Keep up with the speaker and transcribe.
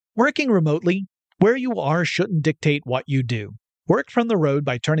Working remotely, where you are shouldn't dictate what you do. Work from the road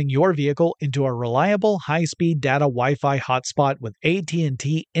by turning your vehicle into a reliable high-speed data Wi-Fi hotspot with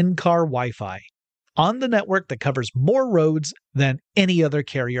AT&T in-car Wi-Fi. On the network that covers more roads than any other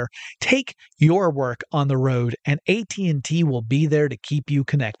carrier, take your work on the road and AT&T will be there to keep you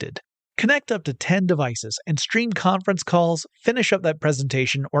connected. Connect up to 10 devices and stream conference calls, finish up that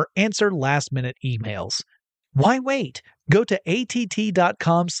presentation, or answer last-minute emails. Why wait? Go to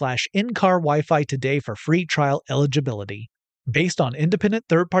att.com/in-car Wi-Fi today for free trial eligibility. Based on independent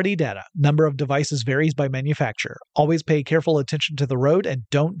third-party data, number of devices varies by manufacturer. Always pay careful attention to the road and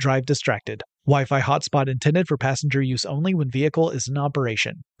don't drive distracted. Wi-Fi hotspot intended for passenger use only when vehicle is in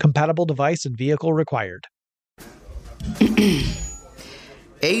operation. Compatible device and vehicle required.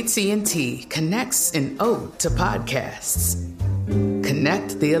 AT&T connects an ode to podcasts.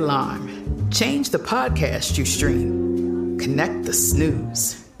 Connect the alarm. Change the podcast you stream. Connect the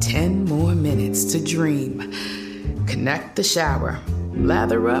snooze. 10 more minutes to dream. Connect the shower.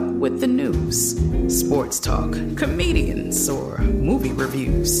 Lather up with the news. Sports talk, comedians, or movie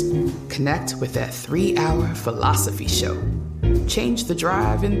reviews. Connect with that 3-hour philosophy show. Change the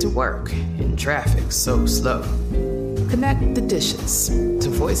drive into work in traffic so slow. Connect the dishes to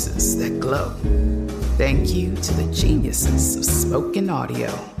voices that glow. Thank you to the geniuses of spoken audio.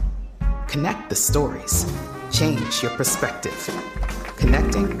 Connect the stories. Change your perspective.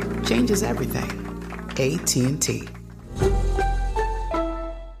 Connecting changes everything. AT&T.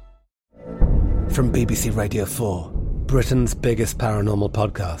 From BBC Radio 4, Britain's biggest paranormal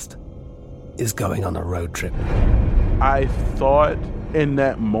podcast is going on a road trip. I thought in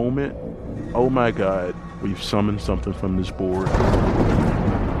that moment, oh my God, we've summoned something from this board.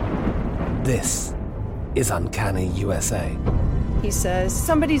 This is Uncanny USA. He says,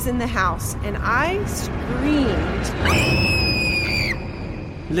 somebody's in the house, and I screamed.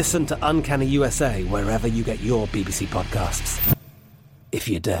 Listen to Uncanny USA wherever you get your BBC podcasts, if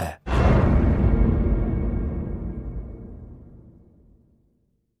you dare.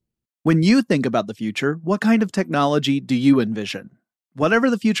 When you think about the future, what kind of technology do you envision?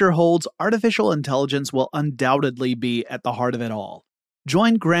 Whatever the future holds, artificial intelligence will undoubtedly be at the heart of it all.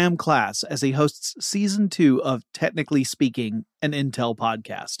 Join Graham Class as he hosts Season 2 of Technically Speaking, an Intel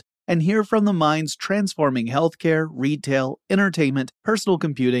podcast, and hear from the minds transforming healthcare, retail, entertainment, personal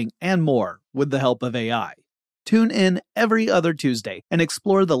computing, and more with the help of AI. Tune in every other Tuesday and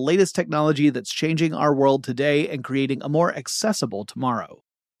explore the latest technology that's changing our world today and creating a more accessible tomorrow.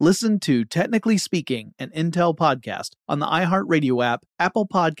 Listen to Technically Speaking, an Intel podcast on the iHeartRadio app, Apple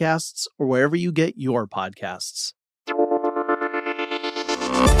Podcasts, or wherever you get your podcasts.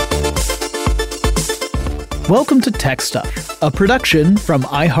 Welcome to Tech Stuff, a production from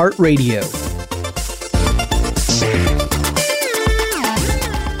iHeartRadio.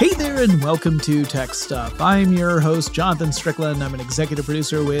 Hey there, and welcome to Tech Stuff. I'm your host, Jonathan Strickland. I'm an executive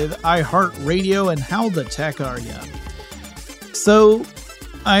producer with iHeartRadio, and how the tech are ya? So,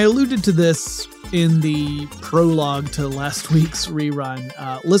 I alluded to this in the prologue to last week's rerun.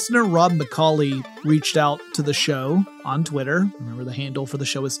 Listener Rob McCauley reached out to the show on Twitter. Remember, the handle for the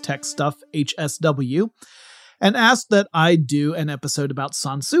show is TechStuffHSW, and asked that I do an episode about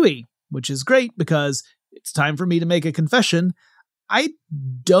Sansui, which is great because it's time for me to make a confession. I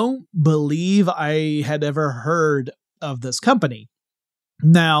don't believe I had ever heard of this company.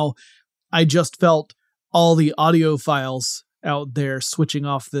 Now, I just felt all the audio files out there switching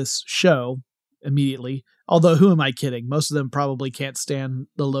off this show immediately. Although, who am I kidding? Most of them probably can't stand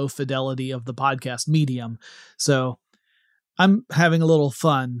the low fidelity of the podcast medium. So I'm having a little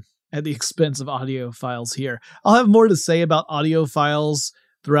fun at the expense of audio files here. I'll have more to say about audio files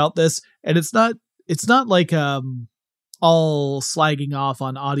throughout this. And it's not like all slagging off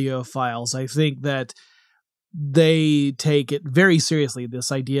on audio files. I think that they take it very seriously,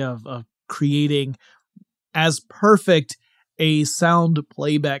 this idea of creating as perfect a sound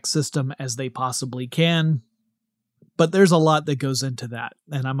playback system as they possibly can. But there's a lot that goes into that,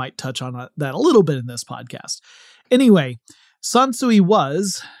 and I might touch on that a little bit in this podcast. Anyway, Sansui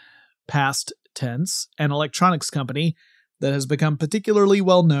was, past tense, an electronics company that has become particularly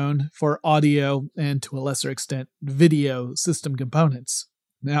well known for audio and, to a lesser extent, video system components.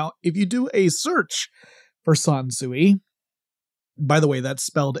 Now, if you do a search for Sansui, by the way, that's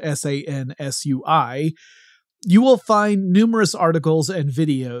spelled Sansui, you will find numerous articles and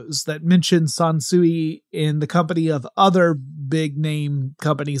videos that mention Sansui in the company of other big name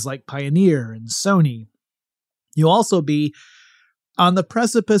companies like Pioneer and Sony. You'll also be on the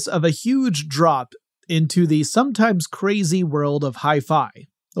precipice of a huge drop into the sometimes crazy world of hi-fi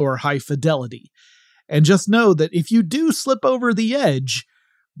or high fidelity. And just know that if you do slip over the edge,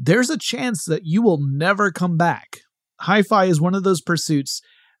 there's a chance that you will never come back. Hi-fi is one of those pursuits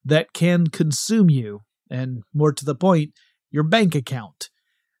that can consume you, and more to the point, your bank account.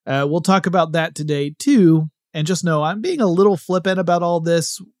 We'll talk about that today too, and just know I'm being a little flippant about all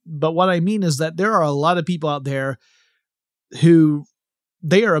this, but what I mean is that there are a lot of people out there who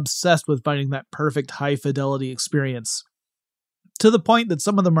they are obsessed with finding that perfect high-fidelity experience, to the point that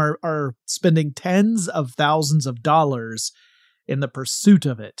some of them are spending tens of thousands of dollars in the pursuit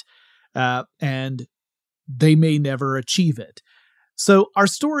of it, and they may never achieve it. So our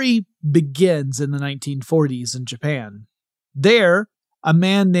story begins in the 1940s in Japan. There, a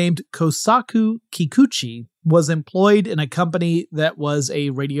man named Kosaku Kikuchi was employed in a company that was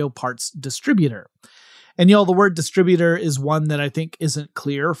a radio parts distributor. And y'all, the word distributor is one that I think isn't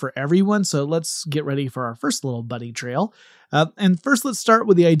clear for everyone, so let's get ready for our first little bunny trail. And first, let's start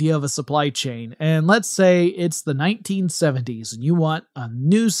with the idea of a supply chain. And let's say it's the 1970s, and you want a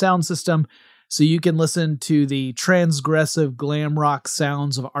new sound system so you can listen to the transgressive glam rock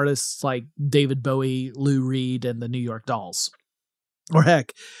sounds of artists like David Bowie, Lou Reed, and the New York Dolls. Or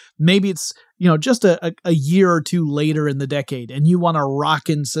heck, maybe it's, just a year or two later in the decade, and you want a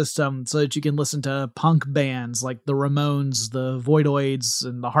rockin' system so that you can listen to punk bands like the Ramones, the Voidoids,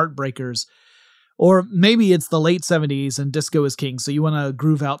 and the Heartbreakers. Or maybe it's the late 70s and disco is king, so you want to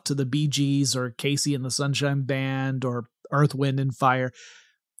groove out to the Bee Gees or Casey and the Sunshine Band or Earth, Wind, and Fire.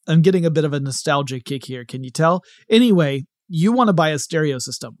 I'm getting a bit of a nostalgia kick here, can you tell? Anyway, you want to buy a stereo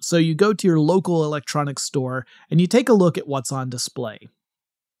system, so you go to your local electronics store and you take a look at what's on display.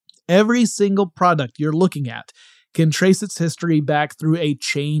 Every single product you're looking at can trace its history back through a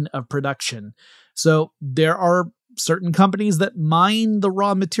chain of production. So there are certain companies that mine the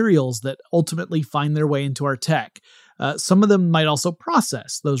raw materials that ultimately find their way into our tech. Some of them might also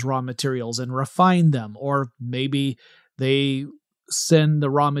process those raw materials and refine them, or maybe they send the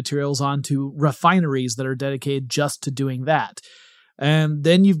raw materials onto refineries that are dedicated just to doing that. And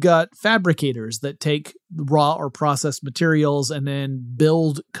then you've got fabricators that take raw or processed materials and then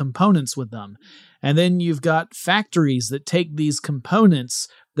build components with them. And then you've got factories that take these components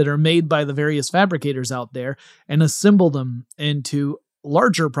that are made by the various fabricators out there and assemble them into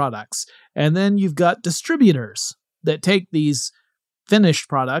larger products. And then you've got distributors that take these finished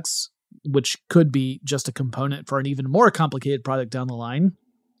products, which could be just a component for an even more complicated product down the line.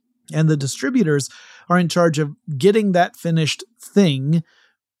 And the distributors are in charge of getting that finished thing,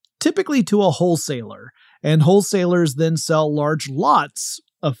 typically to a wholesaler. And wholesalers then sell large lots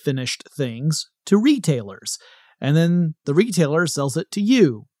of finished things to retailers. And then the retailer sells it to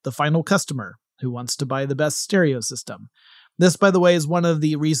you, the final customer, who wants to buy the best stereo system. This, by the way, is one of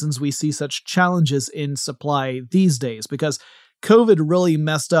the reasons we see such challenges in supply these days, because COVID really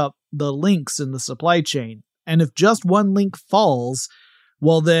messed up the links in the supply chain. And if just one link falls,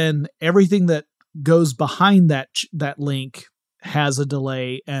 well, then everything that goes behind that link has a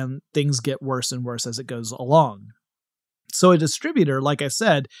delay and things get worse and worse as it goes along. So a distributor, like I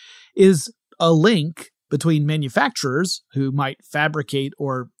said, is a link between manufacturers who might fabricate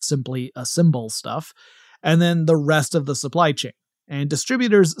or simply assemble stuff, and then the rest of the supply chain. And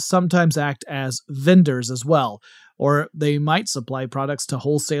distributors sometimes act as vendors as well, or they might supply products to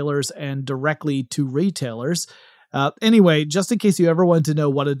wholesalers and directly to retailers. Anyway, just in case you ever wanted to know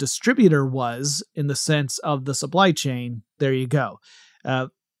what a distributor was in the sense of the supply chain, there you go.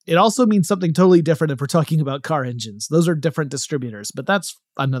 It also means something totally different if we're talking about car engines. Those are different distributors, but that's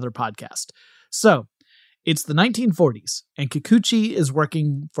another podcast. So, it's the 1940s, and Kikuchi is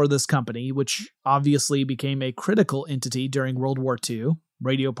working for this company, which obviously became a critical entity during World War II.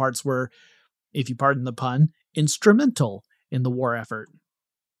 Radio parts were, if you pardon the pun, instrumental in the war effort.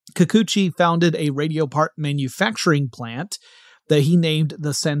 Kikuchi founded a radio part manufacturing plant that he named the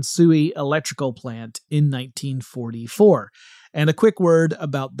Sansui Electrical Plant in 1944. And a quick word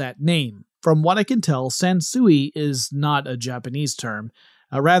about that name. From what I can tell, Sansui is not a Japanese term.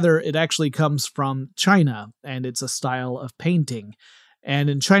 Rather, it actually comes from China, and it's a style of painting. And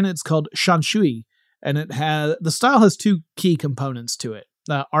in China, it's called shanshui, and the style has two key components to it.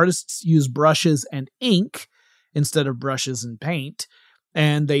 Artists use brushes and ink instead of brushes and paint,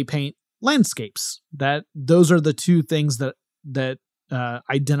 and they paint landscapes. Those are the two things that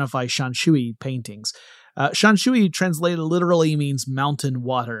identify shanshui paintings. Shanshui translated literally means mountain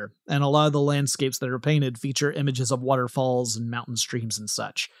water, and a lot of the landscapes that are painted feature images of waterfalls and mountain streams and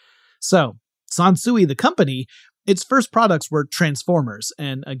such. So, Sansui, the company, its first products were transformers,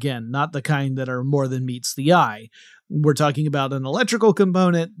 and again, not the kind that are more than meets the eye. We're talking about an electrical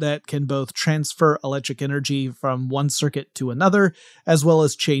component that can both transfer electric energy from one circuit to another, as well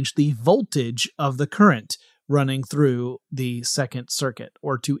as change the voltage of the current, running through the second circuit,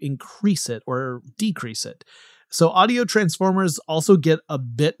 or to increase it or decrease it. So audio transformers also get a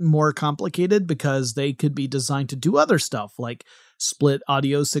bit more complicated because they could be designed to do other stuff like split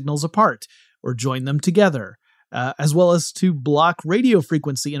audio signals apart or join them together, as well as to block radio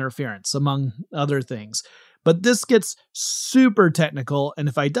frequency interference, among other things. But this gets super technical, and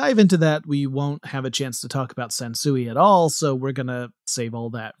if I dive into that, we won't have a chance to talk about Sansui at all, so we're going to save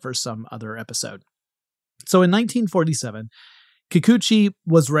all that for some other episode. So in 1947, Kikuchi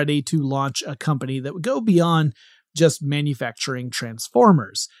was ready to launch a company that would go beyond just manufacturing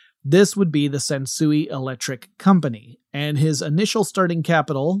transformers. This would be the Sansui Electric Company, and his initial starting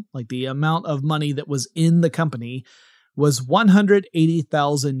capital, like the amount of money that was in the company, was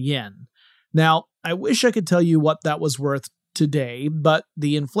 180,000 yen. Now, I wish I could tell you what that was worth today, but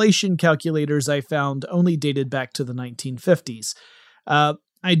the inflation calculators I found only dated back to the 1950s.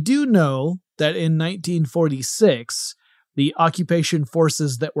 I do know that in 1946, the occupation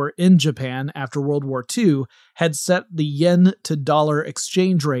forces that were in Japan after World War II had set the yen to dollar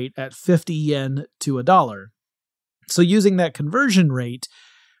exchange rate at 50 yen to a dollar. So using that conversion rate,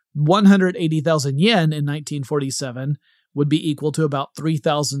 180,000 yen in 1947 would be equal to about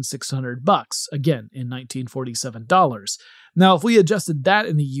 $3,600, again, in 1947 dollars. Now, if we adjusted that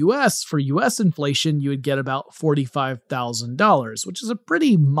in the US for US inflation, you would get about $45,000, which is a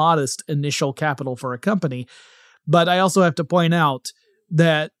pretty modest initial capital for a company. But I also have to point out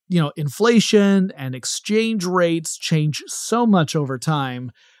that, inflation and exchange rates change so much over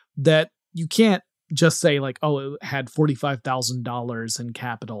time that you can't just say like, oh, it had $45,000 in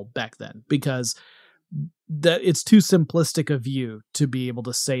capital back then, because that it's too simplistic a view to be able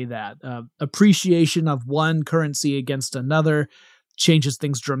to say that. Appreciation of one currency against another changes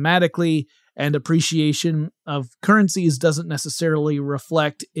things dramatically, and appreciation of currencies doesn't necessarily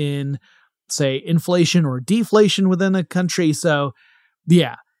reflect in, say, inflation or deflation within a country. So,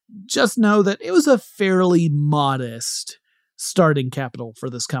 yeah, just know that it was a fairly modest starting capital for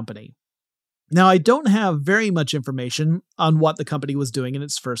this company. Now, I don't have very much information on what the company was doing in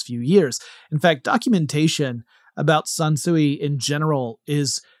its first few years. In fact, documentation about Sansui in general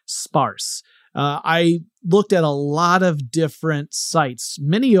is sparse. I looked at a lot of different sites,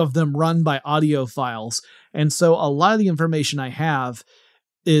 many of them run by audiophiles, and so a lot of the information I have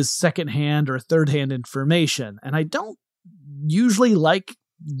is secondhand or third-hand information, and I don't usually like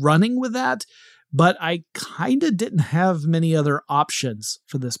running with that, but I kind of didn't have many other options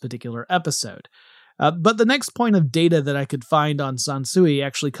for this particular episode. But the next point of data that I could find on Sansui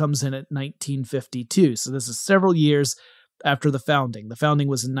actually comes in at 1952. So this is several years after the founding. The founding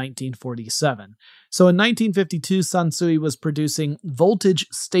was in 1947. So in 1952, Sansui was producing voltage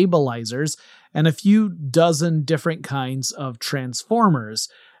stabilizers and a few dozen different kinds of transformers.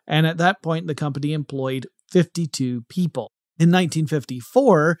 And at that point, the company employed 52 people. In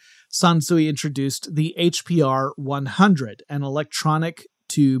 1954, Sansui introduced the HPR 100, an electronic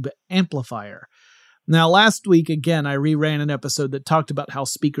tube amplifier. Now, last week, again, I reran an episode that talked about how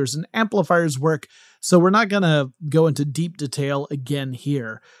speakers and amplifiers work, so we're not going to go into deep detail again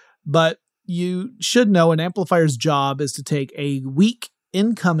here. But you should know an amplifier's job is to take a weak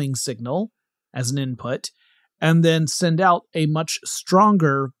incoming signal as an input and then send out a much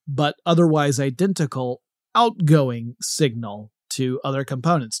stronger but otherwise identical outgoing signal to other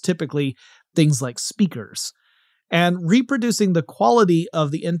components, typically things like speakers. And reproducing the quality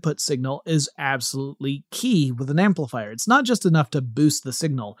of the input signal is absolutely key with an amplifier. It's not just enough to boost the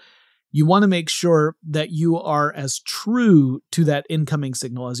signal. You want to make sure that you are as true to that incoming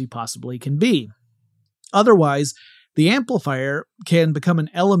signal as you possibly can be. Otherwise, the amplifier can become an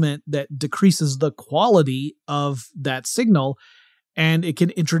element that decreases the quality of that signal, and it can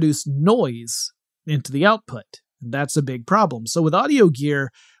introduce noise into the output. And that's a big problem. So with audio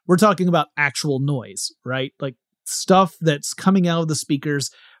gear, we're talking about actual noise, right? Like stuff that's coming out of the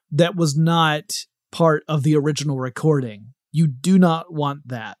speakers that was not part of the original recording. You do not want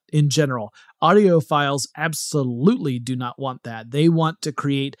that in general. Audiophiles absolutely do not want that. They want to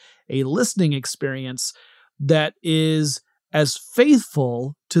create a listening experience that is as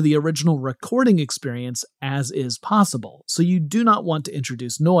faithful to the original recording experience as is possible. So you do not want to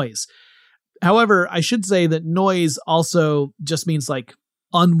introduce noise. However, I should say that noise also just means like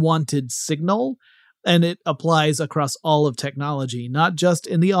unwanted signal, and it applies across all of technology, not just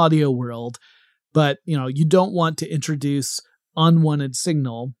in the audio world, but you don't want to introduce unwanted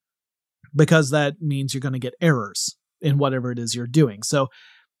signal because that means you're going to get errors in whatever it is you're doing. So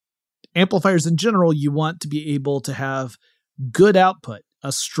amplifiers in general, you want to be able to have good output,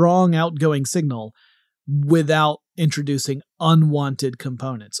 a strong outgoing signal without introducing unwanted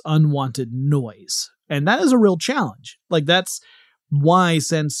components, unwanted noise. And that is a real challenge. Like, that's why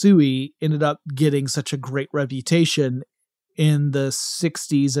Sansui ended up getting such a great reputation in the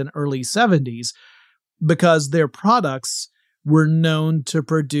 60s and early 70s, because their products were known to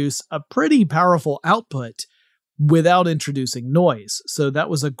produce a pretty powerful output without introducing noise. So that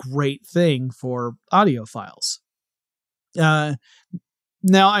was a great thing for audiophiles.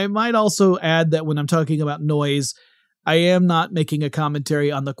 Now, I might also add that when I'm talking about noise, I am not making a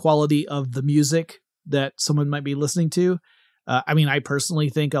commentary on the quality of the music that someone might be listening to. I personally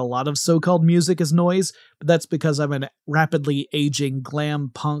think a lot of so-called music is noise, but that's because I'm a rapidly aging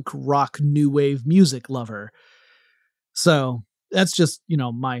glam punk rock new wave music lover. So that's just,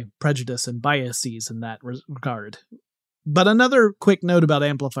 my prejudice and biases in that regard. But another quick note about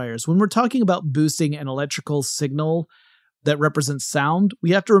amplifiers. When we're talking about boosting an electrical signal that represents sound,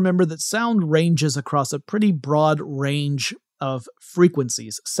 we have to remember that sound ranges across a pretty broad range of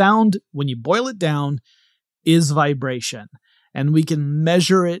frequencies. Sound, when you boil it down, is vibration. And we can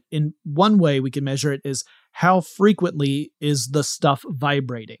measure it in one way. We can measure it is how frequently is the stuff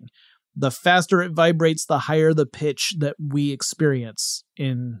vibrating. The faster it vibrates, the higher the pitch that we experience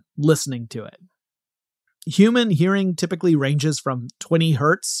in listening to it. Human hearing typically ranges from 20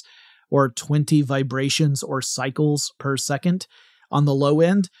 hertz or 20 vibrations or cycles per second on the low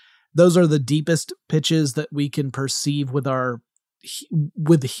end. Those are the deepest pitches that we can perceive with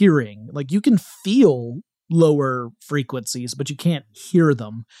hearing. Like, you can feel lower frequencies, but you can't hear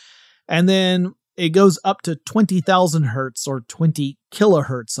them. And then it goes up to 20,000 hertz or 20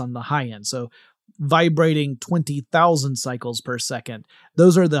 kilohertz on the high end. So vibrating 20,000 cycles per second.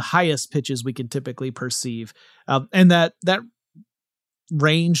 Those are the highest pitches we can typically perceive. And that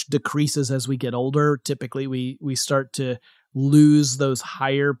range decreases as we get older. Typically, we start to lose those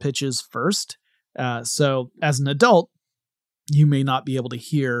higher pitches first. So as an adult, you may not be able to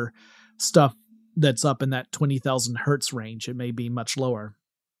hear stuff that's up in that 20,000 hertz range. It may be much lower.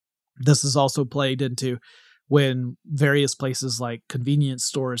 This is also played into when various places like convenience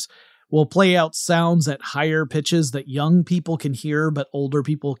stores will play out sounds at higher pitches that young people can hear, but older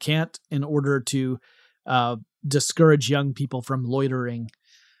people can't, in order to discourage young people from loitering.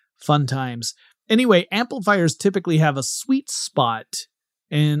 Fun times. Anyway, amplifiers typically have a sweet spot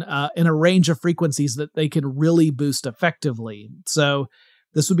in a range of frequencies that they can really boost effectively. So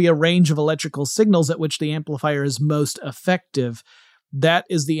this would be a range of electrical signals at which the amplifier is most effective. That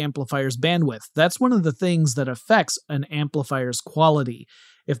is the amplifier's bandwidth. That's one of the things that affects an amplifier's quality.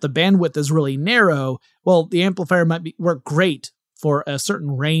 If the bandwidth is really narrow, well, the amplifier might work great for a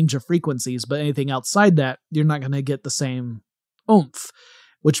certain range of frequencies, but anything outside that, you're not going to get the same oomph,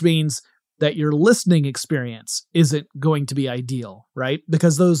 which means that your listening experience isn't going to be ideal, right?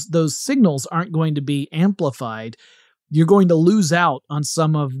 Because those signals aren't going to be amplified. You're going to lose out on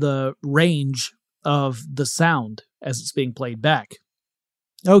some of the range of the sound as it's being played back.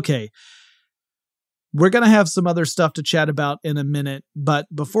 Okay, we're going to have some other stuff to chat about in a minute, but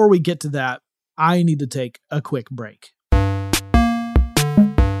before we get to that, I need to take a quick break.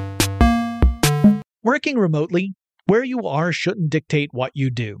 Working remotely, where you are shouldn't dictate what you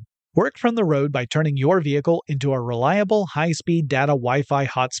do. Work from the road by turning your vehicle into a reliable high-speed data Wi-Fi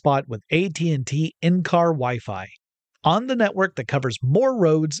hotspot with AT&T in-car Wi-Fi. On the network that covers more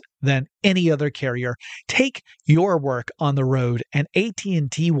roads than any other carrier, take your work on the road and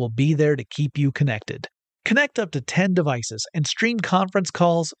AT&T will be there to keep you connected. Connect up to 10 devices and stream conference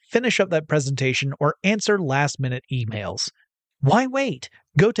calls, finish up that presentation, or answer last-minute emails. Why wait?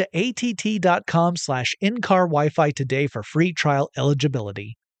 Go to att.com/in-car Wi-Fi today for free trial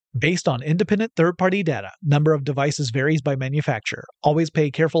eligibility. Based on independent third-party data, number of devices varies by manufacturer. Always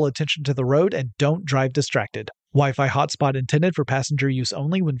pay careful attention to the road and don't drive distracted. Wi-Fi hotspot intended for passenger use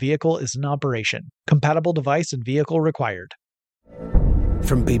only when vehicle is in operation. Compatible device and vehicle required.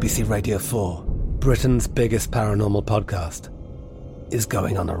 From BBC Radio 4, Britain's biggest paranormal podcast is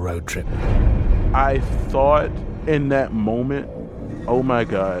going on a road trip. I thought in that moment, oh my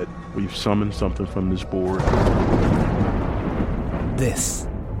God, we've summoned something from this board. This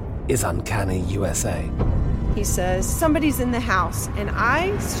is Uncanny USA. He says, somebody's in the house, and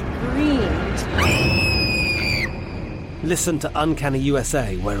I screamed. Listen to Uncanny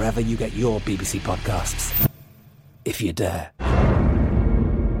USA wherever you get your BBC podcasts, if you dare.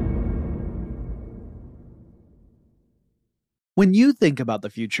 When you think about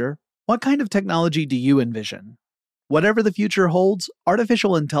the future, what kind of technology do you envision? Whatever the future holds,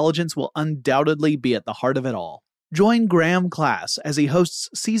 artificial intelligence will undoubtedly be at the heart of it all. Join Graham Class as he hosts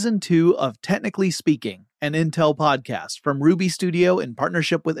Season 2 of Technically Speaking, an Intel podcast from Ruby Studio in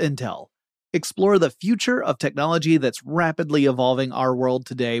partnership with Intel. Explore the future of technology that's rapidly evolving our world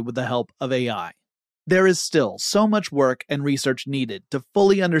today with the help of AI. There is still so much work and research needed to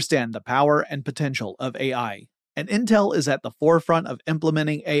fully understand the power and potential of AI, and Intel is at the forefront of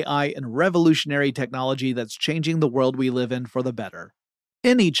implementing AI in revolutionary technology that's changing the world we live in for the better.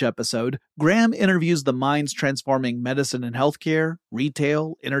 In each episode, Graham interviews the minds transforming medicine and healthcare,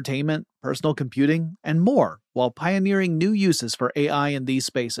 retail, entertainment, personal computing, and more, while pioneering new uses for AI in these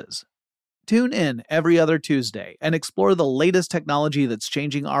spaces. Tune in every other Tuesday and explore the latest technology that's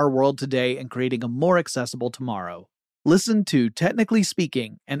changing our world today and creating a more accessible tomorrow. Listen to Technically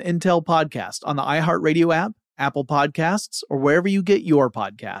Speaking, an Intel podcast on the iHeartRadio app, Apple Podcasts, or wherever you get your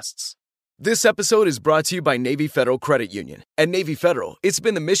podcasts. This episode is brought to you by Navy Federal Credit Union. At Navy Federal, it's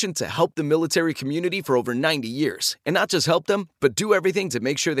been the mission to help the military community for over 90 years. And not just help them, but do everything to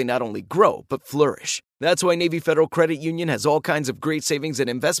make sure they not only grow, but flourish. That's why Navy Federal Credit Union has all kinds of great savings and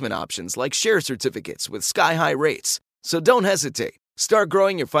investment options like share certificates with sky-high rates. So don't hesitate. Start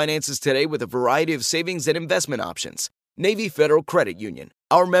growing your finances today with a variety of savings and investment options. Navy Federal Credit Union.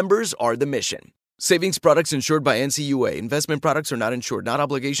 Our members are the mission. Savings products insured by NCUA. Investment products are not insured, not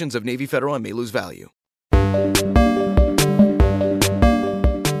obligations of Navy Federal and may lose value.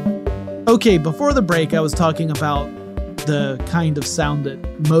 Okay, before the break, I was talking about the kind of sound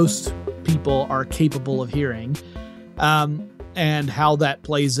that most people are capable of hearing, and how that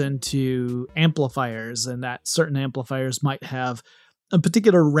plays into amplifiers, and that certain amplifiers might have a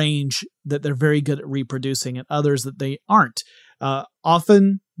particular range that they're very good at reproducing and others that they aren't.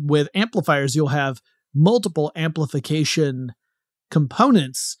 Often with amplifiers, you'll have multiple amplification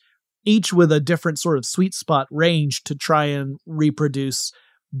components, each with a different sort of sweet spot range to try and reproduce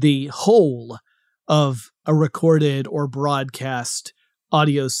the whole of a recorded or broadcast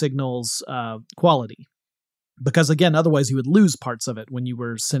audio signal's quality. Because again, otherwise you would lose parts of it when you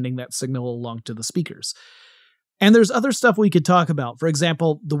were sending that signal along to the speakers. And there's other stuff we could talk about. For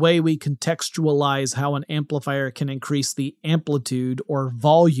example, the way we contextualize how an amplifier can increase the amplitude or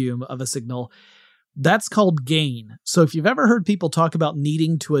volume of a signal. That's called gain. So if you've ever heard people talk about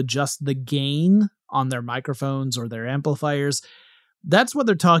needing to adjust the gain on their microphones or their amplifiers, that's what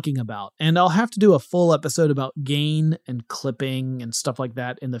they're talking about. And I'll have to do a full episode about gain and clipping and stuff like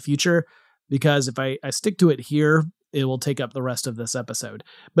that in the future, because if I stick to it here, it will take up the rest of this episode.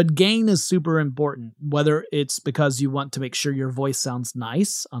 But gain is super important, whether it's because you want to make sure your voice sounds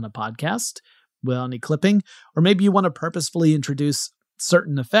nice on a podcast without any clipping, or maybe you want to purposefully introduce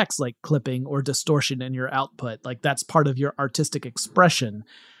certain effects like clipping or distortion in your output. Like that's part of your artistic expression.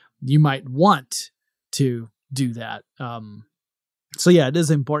 You might want to do that. So yeah, it is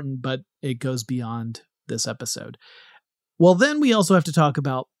important, but it goes beyond this episode. Well, then we also have to talk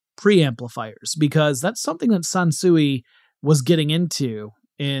about preamplifiers, because that's something that Sansui was getting into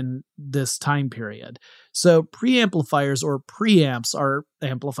in this time period. So preamplifiers or preamps are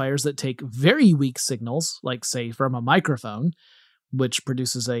amplifiers that take very weak signals, like say from a microphone, which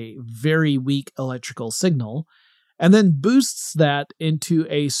produces a very weak electrical signal, and then boosts that into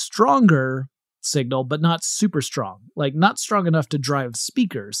a stronger signal, but not super strong, like not strong enough to drive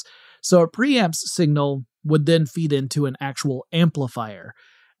speakers. So a preamp's signal would then feed into an actual amplifier,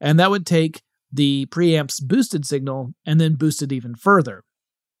 and that would take the preamp's boosted signal and then boost it even further.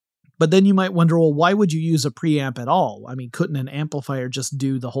 But then you might wonder, well, why would you use a preamp at all? I mean, couldn't an amplifier just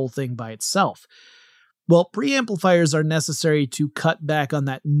do the whole thing by itself? Well, preamplifiers are necessary to cut back on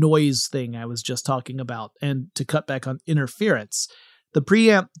that noise thing I was just talking about, and to cut back on interference. The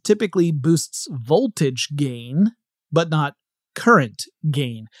preamp typically boosts voltage gain, but not current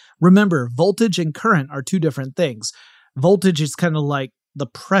gain. Remember, voltage and current are two different things. Voltage is kind of like the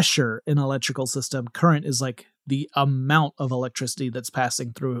pressure in an electrical system. Current is like the amount of electricity that's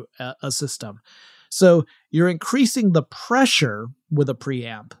passing through a system. So you're increasing the pressure with a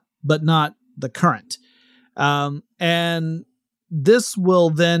preamp, but not the current. And this will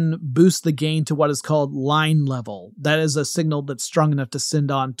then boost the gain to what is called line level. That is a signal that's strong enough to send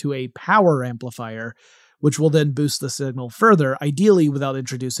on to a power amplifier, which will then boost the signal further, ideally without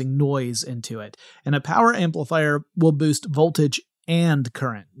introducing noise into it. And a power amplifier will boost voltage and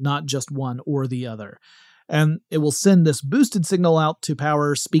current, not just one or the other. And it will send this boosted signal out to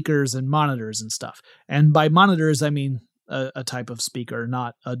power speakers and monitors and stuff. And by monitors, I mean a type of speaker,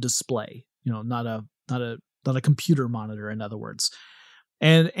 not a display. Not a computer monitor, in other words.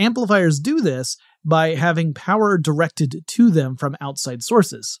 And amplifiers do this by having power directed to them from outside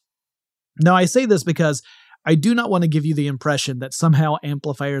sources. Now, I say this because I do not want to give you the impression that somehow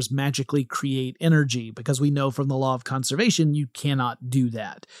amplifiers magically create energy, because we know from the law of conservation you cannot do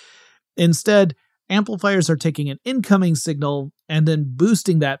that. Instead, amplifiers are taking an incoming signal and then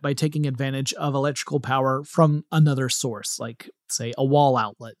boosting that by taking advantage of electrical power from another source, like, say, a wall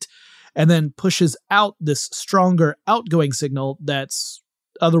outlet. and then pushes out this stronger outgoing signal that's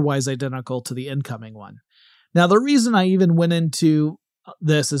otherwise identical to the incoming one. Now, the reason I even went into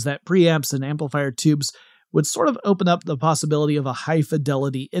this is that preamps and amplifier tubes would sort of open up the possibility of a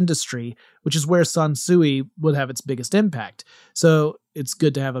high-fidelity industry, which is where Sansui would have its biggest impact. So it's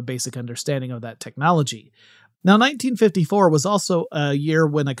good to have a basic understanding of that technology. Now, 1954 was also a year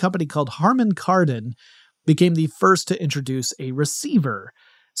when a company called Harman Kardon became the first to introduce a receiver.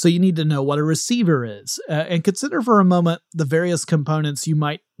 So you need to know what a receiver is, and consider for a moment the various components you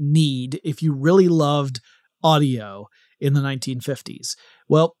might need if you really loved audio in the 1950s.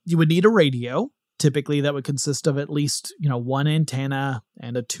 Well, you would need a radio. Typically, that would consist of at least, one antenna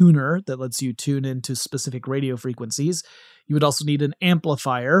and a tuner that lets you tune into specific radio frequencies. You would also need an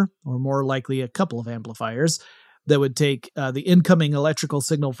amplifier, or more likely a couple of amplifiers, that would take the incoming electrical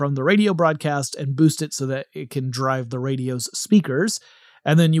signal from the radio broadcast and boost it so that it can drive the radio's speakers.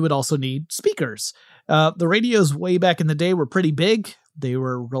 And then you would also need speakers. The radios way back in the day were pretty big. They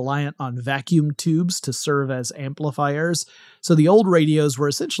were reliant on vacuum tubes to serve as amplifiers. So the old radios were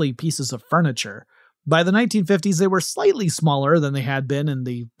essentially pieces of furniture. By the 1950s, they were slightly smaller than they had been in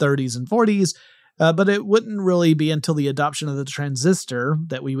the 30s and 40s, but it wouldn't really be until the adoption of the transistor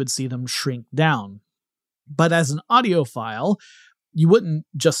that we would see them shrink down. But as an audiophile, you wouldn't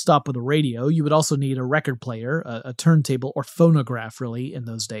just stop with a radio. You would also need a record player, a turntable, or phonograph, really, in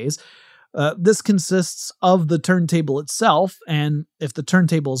those days. This consists of the turntable itself, and if the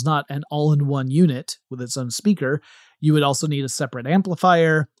turntable is not an all-in-one unit with its own speaker, you would also need a separate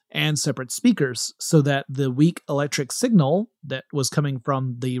amplifier and separate speakers so that the weak electric signal that was coming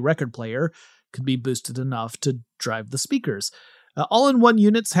from the record player could be boosted enough to drive the speakers. All-in-one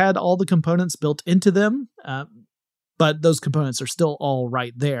units had all the components built into them, but those components are still all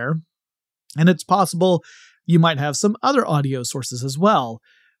right there. And it's possible you might have some other audio sources as well.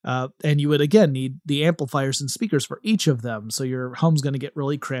 And you would, again, need the amplifiers and speakers for each of them. So your home's going to get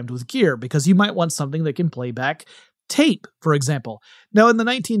really crammed with gear because you might want something that can play back tape, for example. Now, in the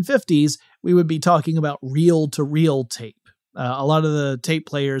 1950s, we would be talking about reel-to-reel tape. A lot of the tape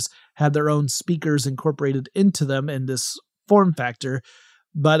players had their own speakers incorporated into them in this form factor,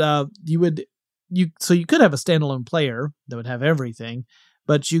 but you could have a standalone player that would have everything,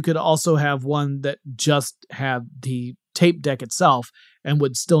 but you could also have one that just had the tape deck itself and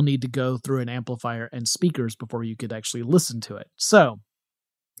would still need to go through an amplifier and speakers before you could actually listen to it. So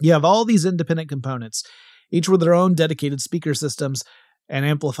you have all these independent components, each with their own dedicated speaker systems and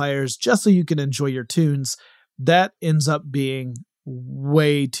amplifiers, just so you can enjoy your tunes. That ends up being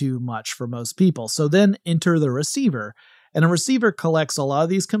way too much for most people. So then enter the receiver. And a receiver collects a lot of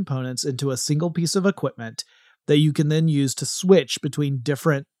these components into a single piece of equipment that you can then use to switch between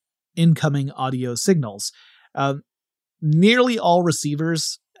different incoming audio signals. Nearly all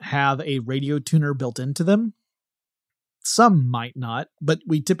receivers have a radio tuner built into them. Some might not, but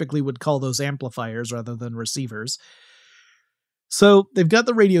we typically would call those amplifiers rather than receivers. So they've got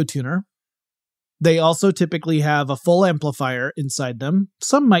the radio tuner. They also typically have a full amplifier inside them.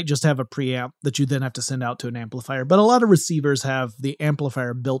 Some might just have a preamp that you then have to send out to an amplifier, but a lot of receivers have the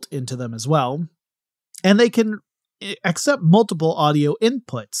amplifier built into them as well. And they can accept multiple audio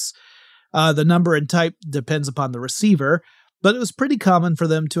inputs. The number and type depends upon the receiver, but it was pretty common for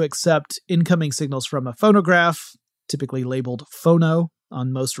them to accept incoming signals from a phonograph, typically labeled phono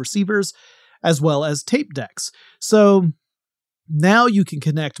on most receivers, as well as tape decks. So now you can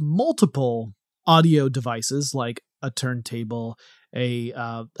connect multiple audio devices like a turntable,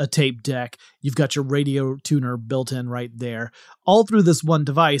 a tape deck. You've got your radio tuner built in right there, all through this one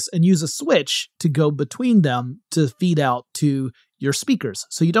device, and use a switch to go between them to feed out to your speakers.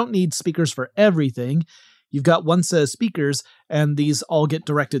 So you don't need speakers for everything. You've got one set of speakers, and these all get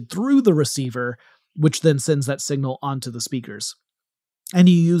directed through the receiver, which then sends that signal onto the speakers. And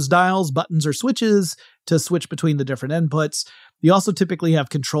you use dials, buttons, or switches to switch between the different inputs. You also typically have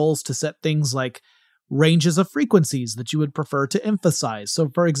controls to set things like ranges of frequencies that you would prefer to emphasize. So,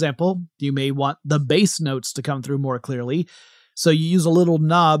 for example, you may want the bass notes to come through more clearly. So you use a little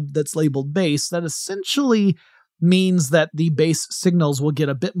knob that's labeled bass that essentially means that the bass signals will get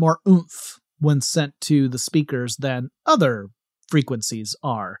a bit more oomph when sent to the speakers than other frequencies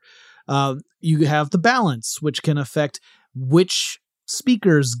are. You have the balance, which can affect which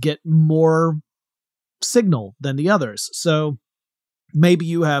speakers get more signal than the others. So maybe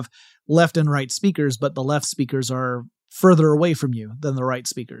you have left and right speakers, but the left speakers are further away from you than the right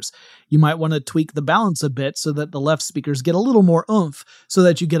speakers. You might want to tweak the balance a bit so that the left speakers get a little more oomph so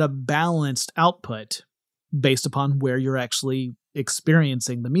that you get a balanced output based upon where you're actually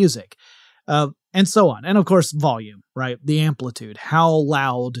experiencing the music. and so on. And of course, volume, right? The amplitude. How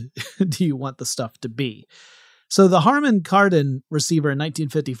loud do you want the stuff to be? So the Harman Kardon receiver in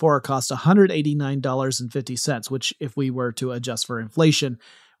 1954 cost $189.50, which if we were to adjust for inflation,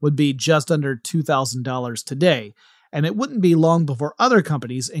 would be just under $2,000 today. And it wouldn't be long before other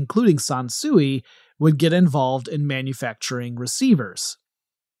companies, including Sansui, would get involved in manufacturing receivers.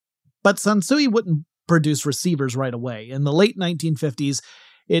 But Sansui wouldn't produce receivers right away. In the late 1950s,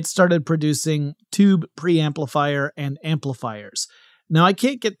 it started producing tube preamplifier and amplifiers. Now, I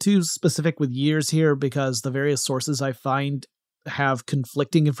can't get too specific with years here because the various sources I find have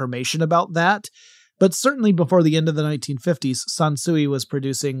conflicting information about that, but certainly before the end of the 1950s, Sansui was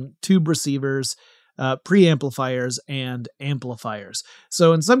producing tube receivers, preamplifiers, and amplifiers.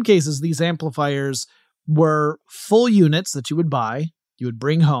 So in some cases, these amplifiers were full units that you would buy, you would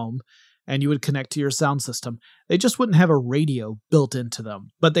bring home, and you would connect to your sound system. They just wouldn't have a radio built into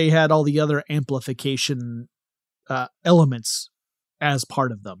them, but they had all the other amplification elements as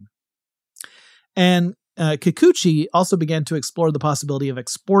part of them. And Kikuchi also began to explore the possibility of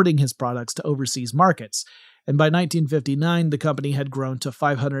exporting his products to overseas markets. And by 1959, the company had grown to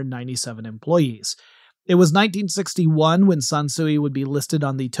 597 employees. It was 1961 when Sansui would be listed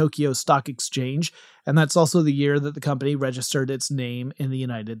on the Tokyo Stock Exchange, and that's also the year that the company registered its name in the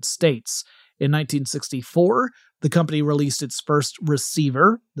United States. In 1964, the company released its first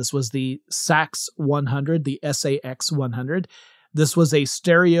receiver. This was the SAX 100, the SAX 100. This was a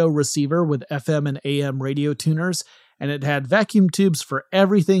stereo receiver with FM and AM radio tuners, and it had vacuum tubes for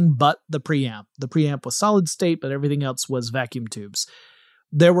everything but the preamp. The preamp was solid state, but everything else was vacuum tubes.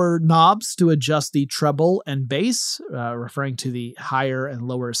 There were knobs to adjust the treble and bass, referring to the higher and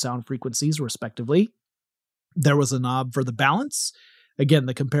lower sound frequencies, respectively. There was a knob for the balance, again,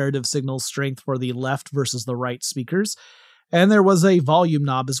 the comparative signal strength for the left versus the right speakers. And there was a volume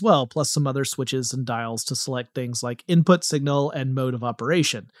knob as well, plus some other switches and dials to select things like input signal and mode of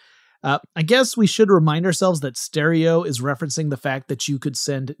operation. I guess we should remind ourselves that stereo is referencing the fact that you could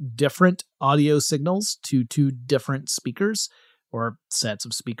send different audio signals to two different speakers, or sets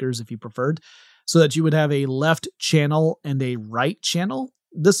of speakers if you preferred, so that you would have a left channel and a right channel.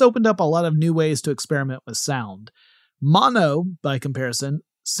 This opened up a lot of new ways to experiment with sound. Mono, by comparison,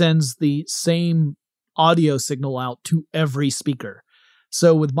 sends the same audio signal out to every speaker.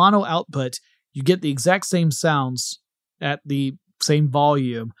 So with mono output, you get the exact same sounds at the same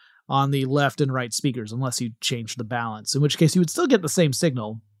volume on the left and right speakers, unless you change the balance, in which case you would still get the same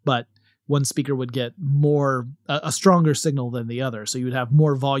signal, but one speaker would get a stronger signal than the other. So you would have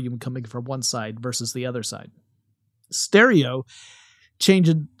more volume coming from one side versus the other side. Stereo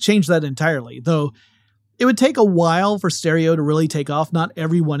changed that entirely, though it would take a while for stereo to really take off. Not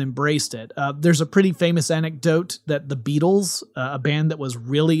everyone embraced it. There's a pretty famous anecdote that the Beatles, a band that was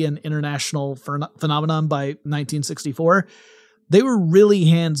really an international phenomenon by 1964, they were really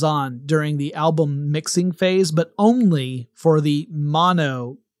hands-on during the album mixing phase, but only for the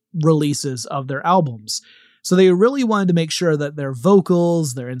mono releases of their albums. So they really wanted to make sure that their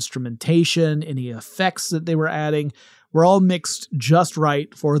vocals, their instrumentation, any effects that they were adding were all mixed just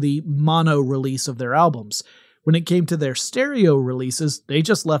right for the mono release of their albums. When it came to their stereo releases, they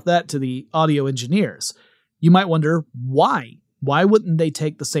just left that to the audio engineers. You might wonder, why? Why wouldn't they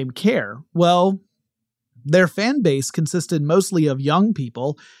take the same care? Well, their fan base consisted mostly of young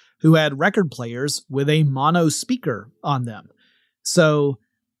people who had record players with a mono speaker on them. So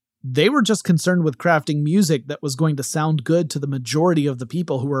they were just concerned with crafting music that was going to sound good to the majority of the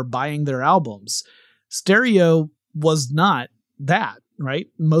people who were buying their albums. Stereo was not that, right?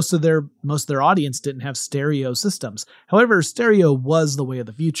 Most of their audience didn't have stereo systems. However, stereo was the way of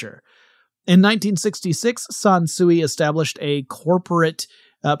the future. In 1966, Sansui established a corporate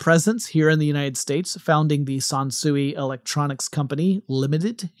presence here in the United States, founding the Sansui Electronics Company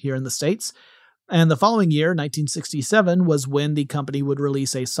Limited here in the States. And the following year, 1967, was when the company would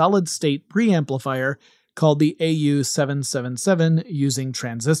release a solid-state preamplifier called the AU777 using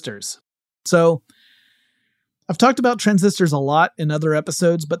transistors. So, I've talked about transistors a lot in other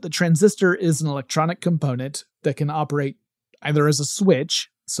episodes, but the transistor is an electronic component that can operate either as a switch,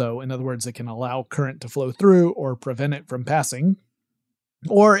 so in other words, it can allow current to flow through or prevent it from passing,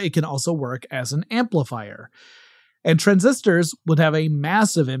 or it can also work as an amplifier. And transistors would have a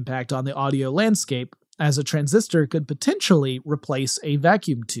massive impact on the audio landscape, as a transistor could potentially replace a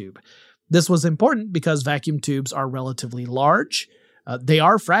vacuum tube. This was important because vacuum tubes are relatively large, they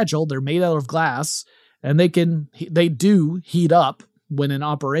are fragile, they're made out of glass, and they do heat up when in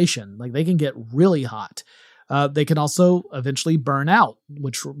operation. Like, they can get really hot. They can also eventually burn out,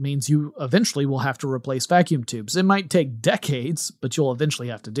 which means you eventually will have to replace vacuum tubes. It might take decades, but you'll eventually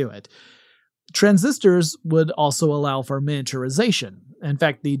have to do it. Transistors would also allow for miniaturization. In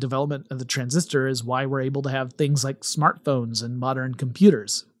fact, the development of the transistor is why we're able to have things like smartphones and modern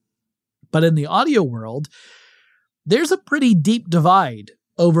computers. But in the audio world, there's a pretty deep divide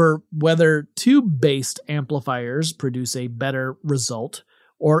over whether tube-based amplifiers produce a better result,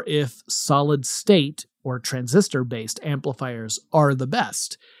 or if solid-state or transistor-based amplifiers are the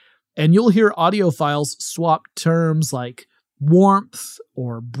best. And you'll hear audiophiles swap terms like warmth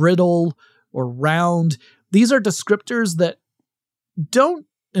or brittle or round. These are descriptors that don't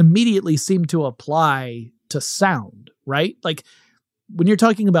immediately seem to apply to sound, right? Like when you're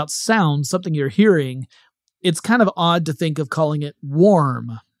talking about sound, something you're hearing, it's kind of odd to think of calling it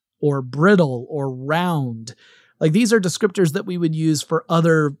warm or brittle or round. Like these are descriptors that we would use for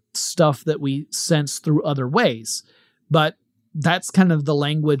other stuff that we sense through other ways. But that's kind of the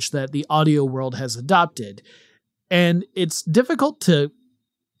language that the audio world has adopted. And it's difficult to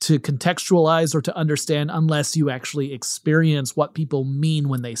contextualize or to understand unless you actually experience what people mean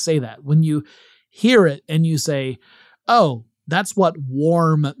when they say that. When you hear it and you say, oh, that's what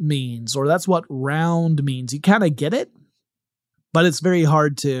warm means, or that's what round means, you kind of get it, but it's very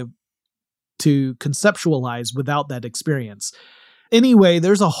hard to conceptualize without that experience. Anyway,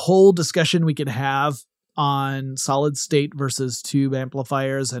 there's a whole discussion we could have on solid state versus tube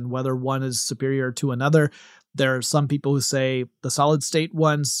amplifiers and whether one is superior to another. There are some people who say the solid state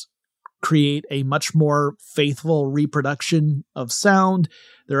ones create a much more faithful reproduction of sound.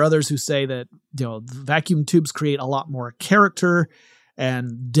 There are others who say that, vacuum tubes create a lot more character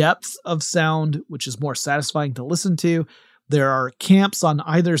and depth of sound, which is more satisfying to listen to. There are camps on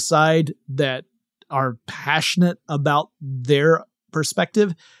either side that are passionate about their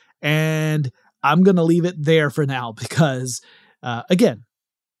perspective, and I'm going to leave it there for now because, again,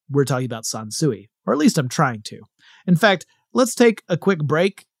 we're talking about Sansui, or at least I'm trying to. In fact, let's take a quick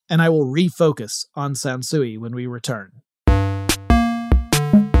break, and I will refocus on Sansui when we return.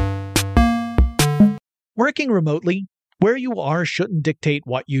 Working remotely, where you are shouldn't dictate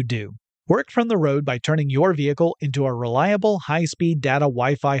what you do. Work from the road by turning your vehicle into a reliable, high-speed data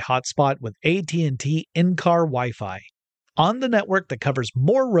Wi-Fi hotspot with AT&T in-car Wi-Fi. On the network that covers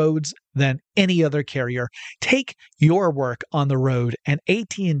more roads than any other carrier, take your work on the road, and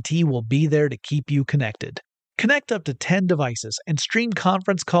AT&T will be there to keep you connected. Connect up to 10 devices and stream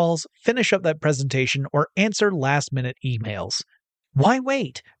conference calls, finish up that presentation, or answer last-minute emails. Why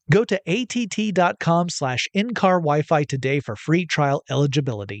wait? Go to att.com/in-car Wi-Fi today for free trial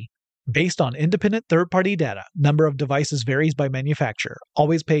eligibility. Based on independent third-party data, number of devices varies by manufacturer.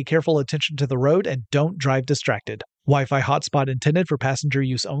 Always pay careful attention to the road and don't drive distracted. Wi-Fi hotspot intended for passenger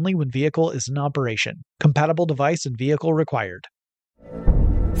use only when vehicle is in operation. Compatible device and vehicle required.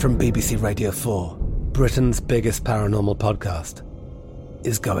 From BBC Radio 4, Britain's biggest paranormal podcast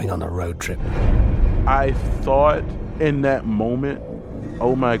is going on a road trip. I thought in that moment,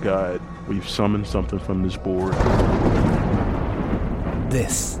 oh my God, we've summoned something from this board.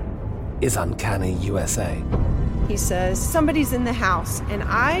 This is Uncanny USA. He says, somebody's in the house, and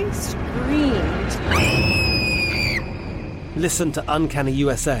I screamed. Listen to Uncanny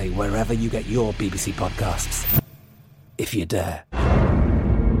USA wherever you get your BBC podcasts, if you dare.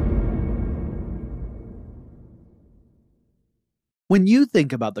 When you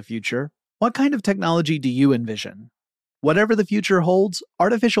think about the future, what kind of technology do you envision? Whatever the future holds,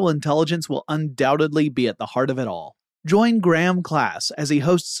 artificial intelligence will undoubtedly be at the heart of it all. Join Graham Class as he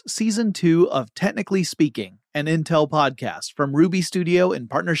hosts Season 2 of Technically Speaking, an Intel podcast from Ruby Studio in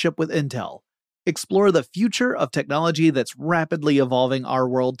partnership with Intel. Explore the future of technology that's rapidly evolving our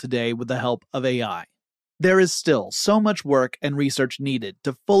world today with the help of AI. There is still so much work and research needed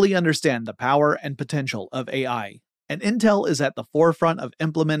to fully understand the power and potential of AI, and Intel is at the forefront of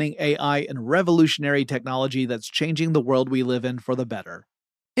implementing AI in revolutionary technology that's changing the world we live in for the better.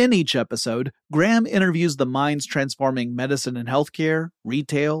 In each episode, Graham interviews the minds transforming medicine and healthcare,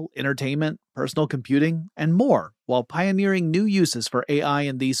 retail, entertainment, personal computing, and more, while pioneering new uses for AI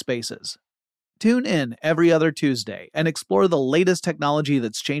in these spaces. Tune in every other Tuesday and explore the latest technology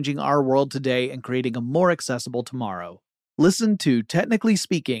that's changing our world today and creating a more accessible tomorrow. Listen to Technically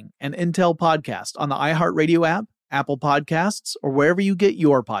Speaking, an Intel podcast on the iHeartRadio app, Apple Podcasts, or wherever you get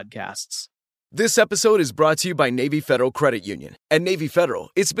your podcasts. This episode is brought to you by Navy Federal Credit Union. At Navy Federal,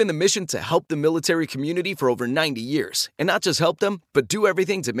 it's been the mission to help the military community for over 90 years. And not just help them, but do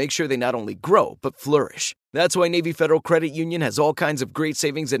everything to make sure they not only grow, but flourish. That's why Navy Federal Credit Union has all kinds of great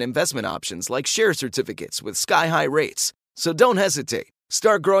savings and investment options like share certificates with sky-high rates. So don't hesitate.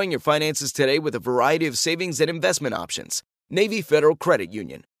 Start growing your finances today with a variety of savings and investment options. Navy Federal Credit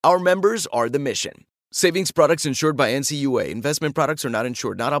Union. Our members are the mission. Savings products insured by NCUA. Investment products are not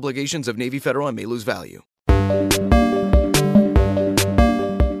insured, not obligations of Navy Federal and may lose value.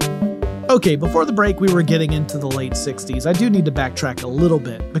 Okay, before the break, we were getting into the late 60s. I do need to backtrack a little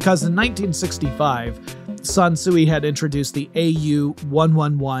bit, because in 1965, Sansui had introduced the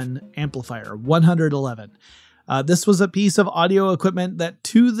AU-111 amplifier, 111. This was a piece of audio equipment that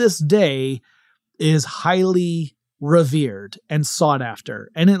to this day is highly revered and sought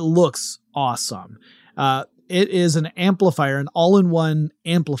after, and it looks awesome. It is an amplifier, an all-in-one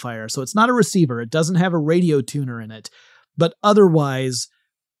amplifier, so it's not a receiver. It doesn't have a radio tuner in it, but otherwise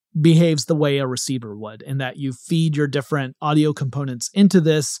behaves the way a receiver would, in that you feed your different audio components into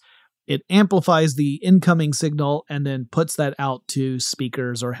this, it amplifies the incoming signal, and then puts that out to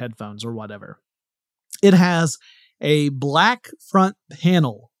speakers or headphones or whatever. It has a black front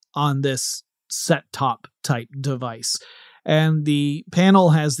panel on this set-top type device, and the panel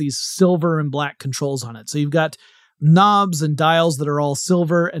has these silver and black controls on it. So you've got knobs and dials that are all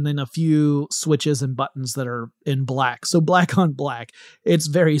silver, and then a few switches and buttons that are in black. So black on black. It's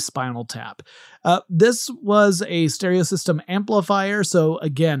very Spinal Tap. This was a stereo system amplifier, so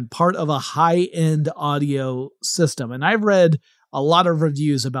again, part of a high-end audio system. And I've read a lot of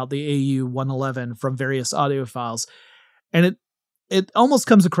reviews about the AU-111 from various audiophiles, and it almost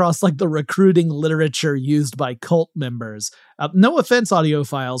comes across like the recruiting literature used by cult members. No offense,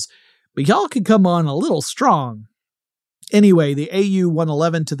 audiophiles, but y'all could come on a little strong. Anyway, the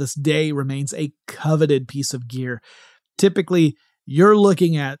AU-111 to this day remains a coveted piece of gear. Typically, you're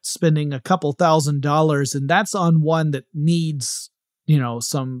looking at spending a couple $1,000s, and that's on one that needs,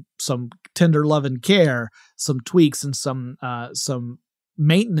 some tender love and care, some tweaks, and some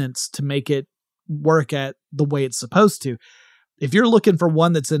maintenance to make it work at the way it's supposed to. If you're looking for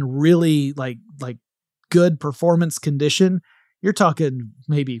one that's in really like good performance condition, you're talking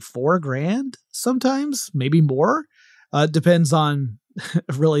maybe $4,000 sometimes, maybe more. Depends on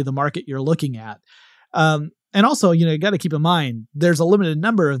really the market you're looking at. And also, you got to keep in mind, there's a limited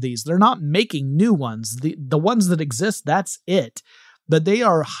number of these. They're not making new ones. The ones that exist, that's it. But they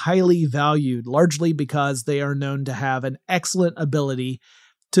are highly valued, largely because they are known to have an excellent ability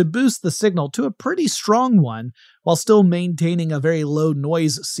to boost the signal to a pretty strong one while still maintaining a very low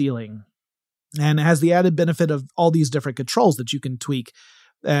noise ceiling. And it has the added benefit of all these different controls that you can tweak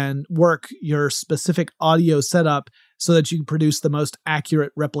and work your specific audio setup so that you can produce the most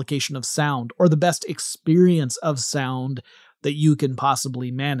accurate replication of sound, or the best experience of sound that you can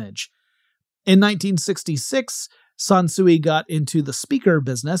possibly manage. In 1966, Sansui got into the speaker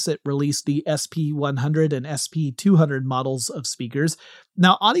business. It released the SP100 and SP200 models of speakers.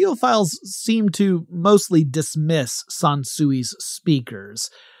 Now, audiophiles seem to mostly dismiss Sansui's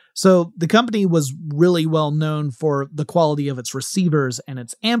speakers. So the company was really well known for the quality of its receivers and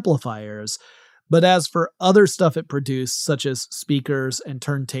its amplifiers. But as for other stuff it produced, such as speakers and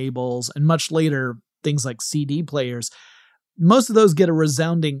turntables, and much later things like CD players, most of those get a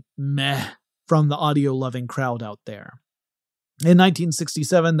resounding meh from the audio-loving crowd out there. In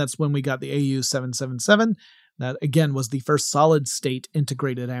 1967, that's when we got the AU-777. That, again, was the first solid-state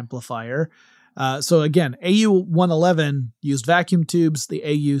integrated amplifier. So again, AU-111 used vacuum tubes, the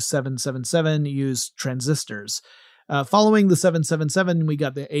AU-777 used transistors. Following the 777, we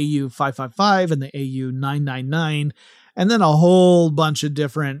got the AU-555 and the AU-999, and then a whole bunch of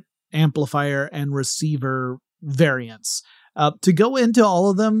different amplifier and receiver variants. To go into all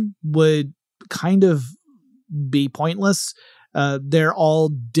of them would kind of be pointless. They're all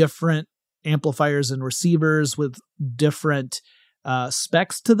different amplifiers and receivers with different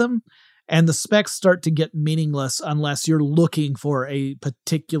specs to them. And the specs start to get meaningless unless you're looking for a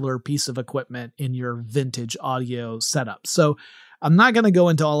particular piece of equipment in your vintage audio setup. So I'm not going to go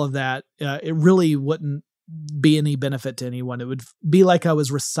into all of that. It really wouldn't be any benefit to anyone. It would be like I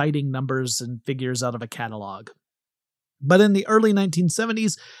was reciting numbers and figures out of a catalog. But in the early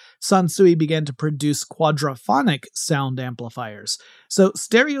 1970s, Sansui began to produce quadraphonic sound amplifiers. So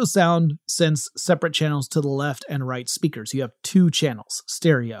stereo sound sends separate channels to the left and right speakers. You have two channels,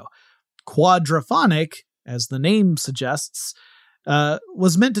 stereo. Quadraphonic, as the name suggests,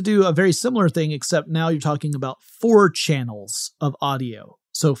 was meant to do a very similar thing, except now you're talking about 4 channels of audio.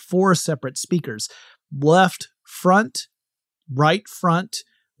 So 4 separate speakers. Left front,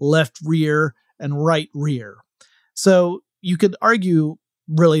 left rear, and right rear. So you could argue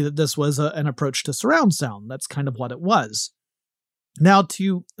really that this was an approach to surround sound. That's kind of what it was. Now,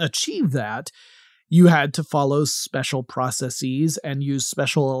 to achieve that, you had to follow special processes and use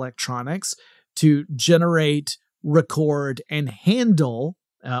special electronics to generate, record, and handle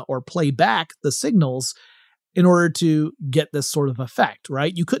or play back the signals in order to get this sort of effect,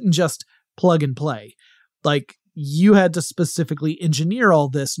 right? You couldn't just plug and play. Like, you had to specifically engineer all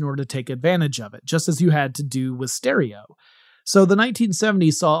this in order to take advantage of it, just as you had to do with stereo. So the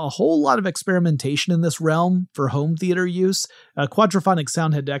 1970s saw a whole lot of experimentation in this realm for home theater use. Quadraphonic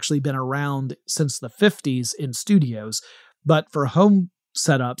sound had actually been around since the 50s in studios, but for home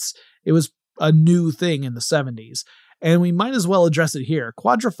setups, it was a new thing in the 70s. And we might as well address it here.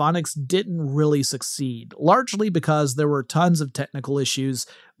 Quadraphonics didn't really succeed, largely because there were tons of technical issues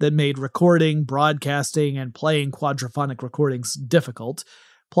that made recording, broadcasting, and playing quadraphonic recordings difficult.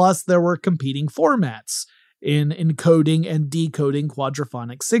 Plus, there were competing formats in encoding and decoding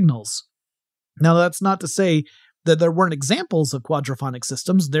quadraphonic signals. Now, that's not to say that there weren't examples of quadraphonic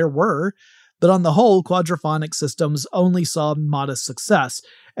systems. There were, but on the whole, quadraphonic systems only saw modest success,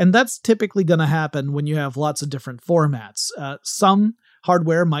 and that's typically going to happen when you have lots of different formats. Some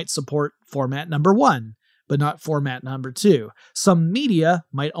hardware might support format number 1, but not format number 2. Some media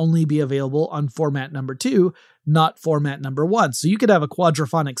might only be available on format number 2, not format number 1. So you could have a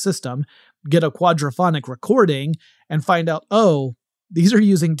quadraphonic system, get a quadraphonic recording, and find out, oh, these are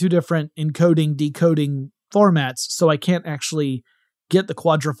using 2 different encoding, decoding formats, so I can't actually get the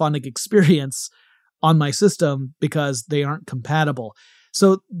quadraphonic experience on my system because they aren't compatible.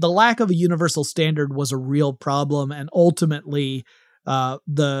 So the lack of a universal standard was a real problem, and ultimately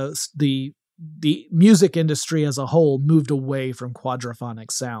the music industry as a whole moved away from quadraphonic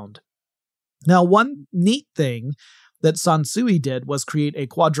sound. Now, one neat thing that Sansui did was create a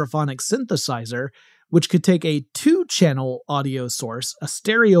quadraphonic synthesizer, which could take a 2-channel audio source, a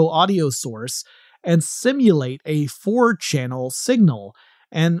stereo audio source, and simulate a 4-channel signal.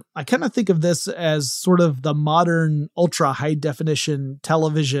 And I kind of think of this as sort of the modern ultra high definition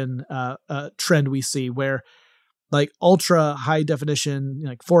television trend we see, where like ultra high definition,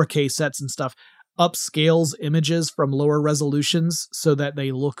 like 4K sets and stuff, upscales images from lower resolutions so that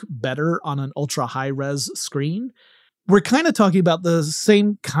they look better on an ultra high res screen. We're kind of talking about the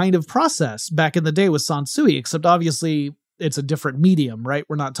same kind of process back in the day with Sansui, except obviously it's a different medium, right?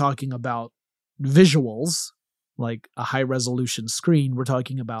 We're not talking about visuals, like a high-resolution screen. We're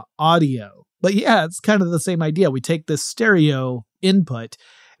talking about audio. But yeah, it's kind of the same idea. We take this stereo input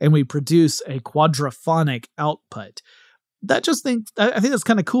and we produce a quadraphonic output. I think that's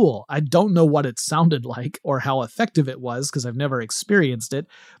kind of cool. I don't know what it sounded like or how effective it was because I've never experienced it,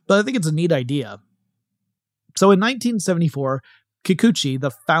 but I think it's a neat idea. So in 1974, Kikuchi,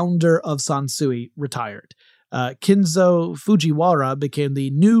 the founder of Sansui, retired. Kinzo Fujiwara became the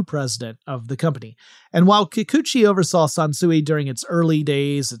new president of the company. And while Kikuchi oversaw Sansui during its early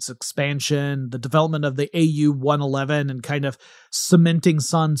days, its expansion, the development of the AU-111, and kind of cementing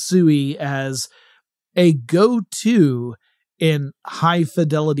Sansui as a go-to in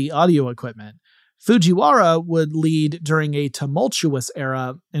high-fidelity audio equipment, Fujiwara would lead during a tumultuous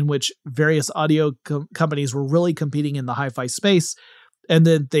era in which various audio companies were really competing in the hi-fi space, and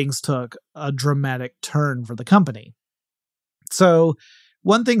then things took a dramatic turn for the company. So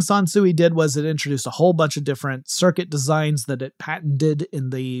one thing Sansui did was it introduced a whole bunch of different circuit designs that it patented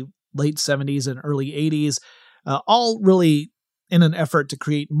in the late 70s and early 80s, all really in an effort to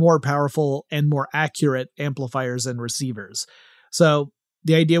create more powerful and more accurate amplifiers and receivers. So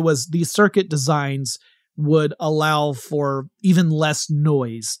the idea was these circuit designs would allow for even less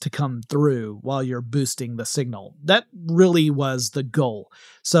noise to come through while you're boosting the signal. That really was the goal.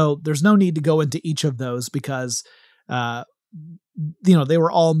 So there's no need to go into each of those because, they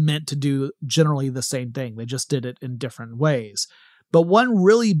were all meant to do generally the same thing. They just did it in different ways. But one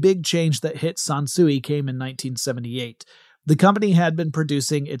really big change that hit Sansui came in 1978. The company had been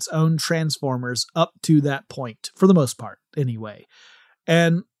producing its own transformers up to that point, for the most part, anyway.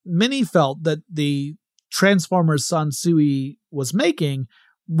 And many felt that the transformers Sansui was making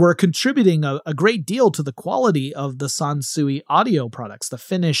were contributing a great deal to the quality of the Sansui audio products, the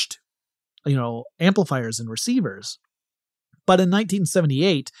finished, amplifiers and receivers. But in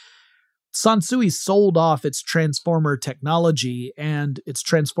 1978, Sansui sold off its transformer technology and its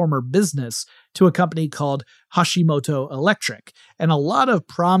transformer business to a company called Hashimoto Electric, and a lot of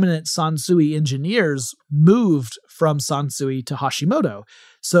prominent Sansui engineers moved from Sansui to Hashimoto.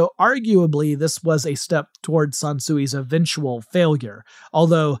 So arguably, this was a step toward Sansui's eventual failure,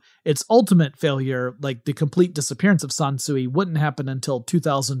 although its ultimate failure, like the complete disappearance of Sansui, wouldn't happen until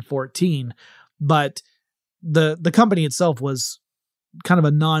 2014, but the company itself was kind of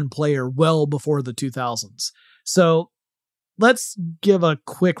a non-player well before the 2000s. So let's give a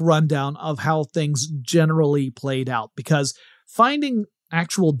quick rundown of how things generally played out, because finding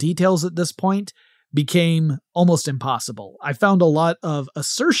actual details at this point became almost impossible. I found a lot of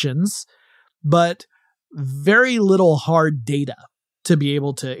assertions, but very little hard data. to be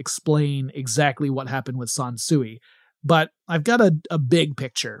able to explain exactly what happened with Sansui, but I've got a big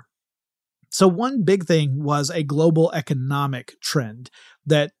picture. So one big thing was a global economic trend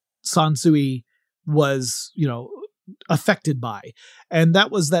that Sansui was, affected by. And that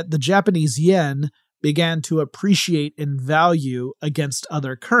was that the Japanese yen began to appreciate in value against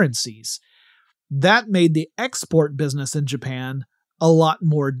other currencies. That made the export business in Japan a lot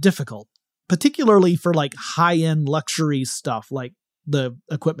more difficult, particularly for like high-end luxury stuff like the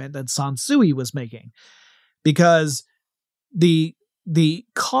equipment that Sansui was making, because the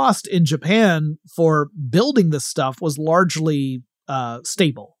cost in Japan for building this stuff was largely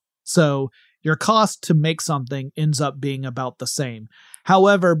stable. So your cost to make something ends up being about the same.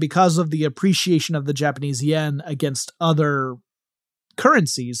 However, because of the appreciation of the Japanese yen against other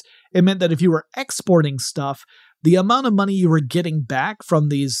currencies, it meant that if you were exporting stuff, the amount of money you were getting back from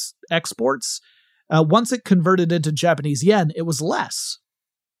these exports, once it converted into Japanese yen, it was less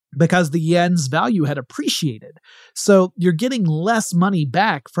because the yen's value had appreciated. So you're getting less money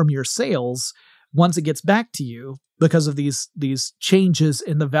back from your sales once it gets back to you because of these changes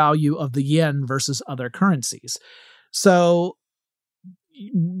in the value of the yen versus other currencies. So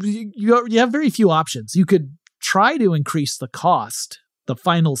you have very few options. You could try to increase the cost, the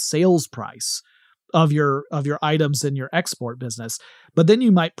final sales price of your items in your export business, but then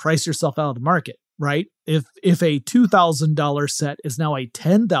you might price yourself out of the market, right? If a $2,000 set is now a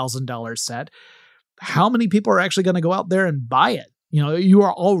 $10,000 set, how many people are actually going to go out there and buy it? You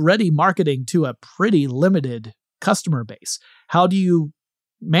are already marketing to a pretty limited customer base. How do you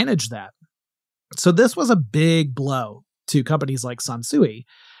manage that? So this was a big blow to companies like Sansui.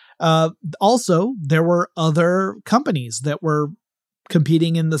 Also, there were other companies that were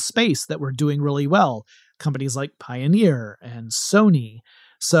competing in the space that were doing really well. Companies like Pioneer and Sony.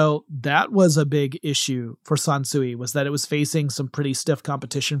 So that was a big issue for Sansui, was that it was facing some pretty stiff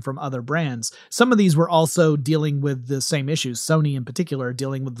competition from other brands. Some of these were also dealing with the same issues. Sony in particular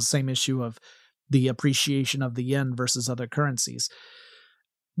dealing with the same issue of the appreciation of the yen versus other currencies.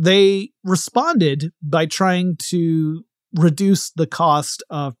 They responded by trying to reduce the cost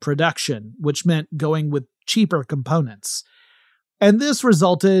of production, which meant going with cheaper components. And this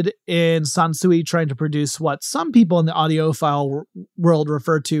resulted in Sansui trying to produce what some people in the audiophile world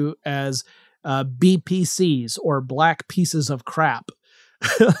refer to as BPCs, or black pieces of crap.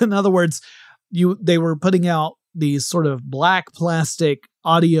 In other words, they were putting out these sort of black plastic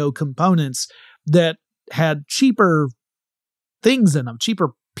audio components that had cheaper things in them,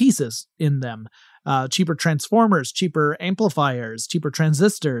 cheaper pieces in them, cheaper transformers, cheaper amplifiers, cheaper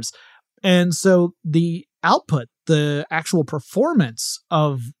transistors. And so the output, the actual performance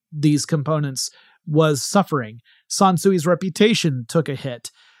of these components was suffering. Sansui's reputation took a hit,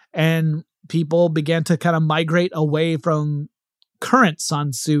 and people began to kind of migrate away from current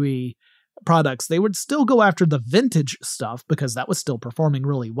Sansui products. They would still go after the vintage stuff because that was still performing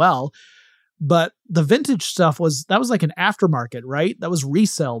really well. But the vintage stuff was like an aftermarket, right? That was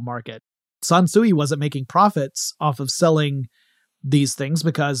resale market. Sansui wasn't making profits off of selling these things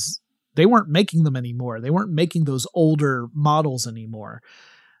because they weren't making them anymore. They weren't making those older models anymore.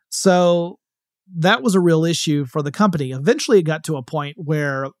 So that was a real issue for the company. Eventually it got to a point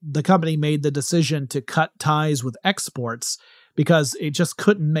where the company made the decision to cut ties with exports because it just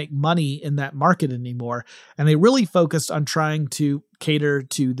couldn't make money in that market anymore. And they really focused on trying to cater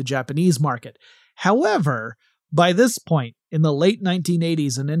to the Japanese market. However, by this point, in the late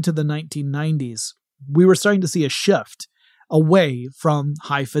 1980s and into the 1990s, we were starting to see a shift away from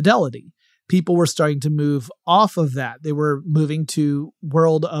high fidelity. People were starting to move off of that. They were moving to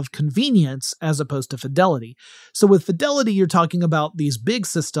world of convenience as opposed to fidelity. So with fidelity, you're talking about these big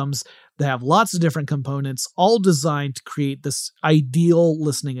systems that have lots of different components, all designed to create this ideal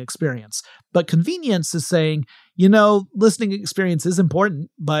listening experience. But convenience is saying, listening experience is important,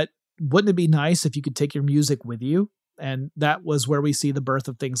 but wouldn't it be nice if you could take your music with you? And that was where we see the birth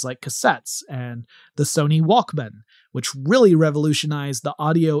of things like cassettes and the Sony Walkman, which really revolutionized the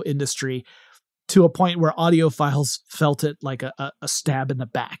audio industry to a point where audiophiles felt it like a stab in the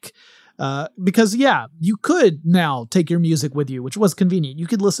back. Because, you could now take your music with you, which was convenient. You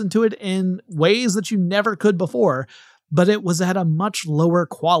could listen to it in ways that you never could before, but it was at a much lower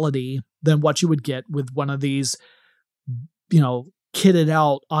quality than what you would get with one of these, kitted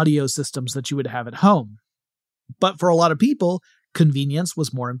out audio systems that you would have at home. But for a lot of people, convenience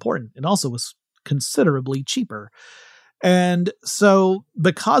was more important. It also was considerably cheaper. And so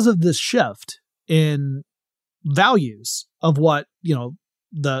because of this shift in values of what,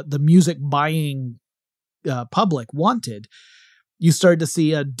 the music buying public wanted, you started to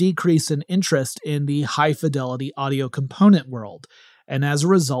see a decrease in interest in the high fidelity audio component world. And as a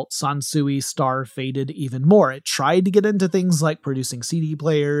result, Sansui's star faded even more. It tried to get into things like producing CD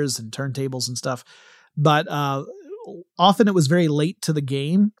players and turntables and stuff, but often it was very late to the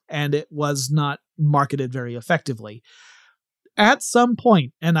game and it was not marketed very effectively. At some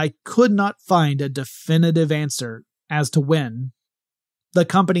point, and I could not find a definitive answer as to when, the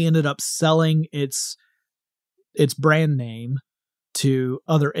company ended up selling its brand name to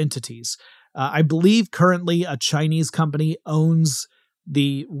other entities. I believe currently a Chinese company owns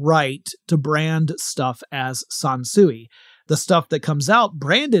the right to brand stuff as Sansui. The stuff that comes out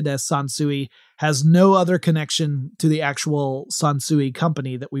branded as Sansui has no other connection to the actual Sansui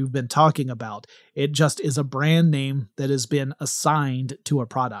company that we've been talking about. It just is a brand name that has been assigned to a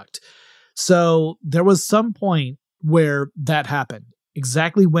product. So there was some point where that happened.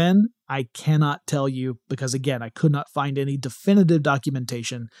 Exactly when, I cannot tell you because, again, I could not find any definitive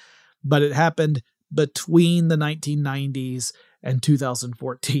documentation, but it happened between the 1990s and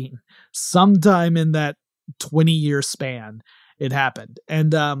 2014. Sometime in that 20-year span, it happened.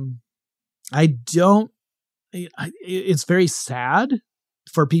 And it's very sad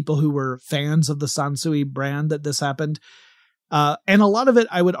for people who were fans of the Sansui brand that this happened. And a lot of it,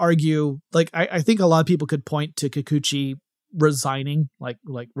 I would argue, like, I think a lot of people could point to Kikuchi resigning, like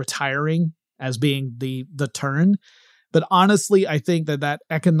retiring as being the turn. But honestly, I think that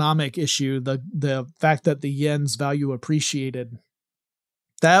economic issue, the fact that the yen's value appreciated,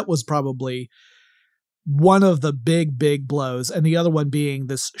 that was probably one of the big blows. And the other one being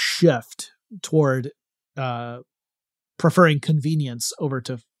this shift toward preferring convenience over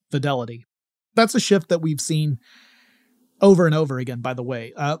to fidelity. That's a shift that we've seen over and over again, by the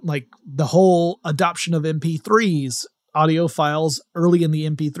way. Like the whole adoption of MP3s, audio files early in the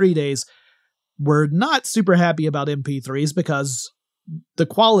MP3 days, were not super happy about MP3s because the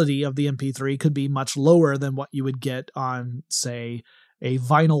quality of the MP3 could be much lower than what you would get on, say, a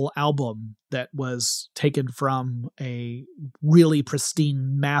vinyl album that was taken from a really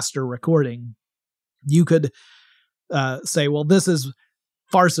pristine master recording. You could say, well, this is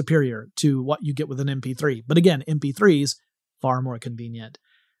far superior to what you get with an MP3. But again, MP3s, far more convenient.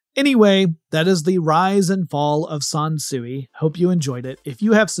 Anyway, that is the rise and fall of Sansui. Hope you enjoyed it. If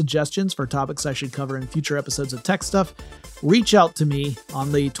you have suggestions for topics I should cover in future episodes of Tech Stuff, reach out to me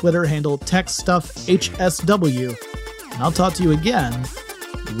on the Twitter handle TechStuffHSW, and I'll talk to you again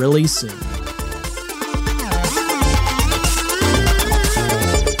really soon.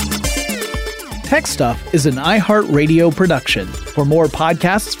 Tech Stuff is an iHeartRadio production. For more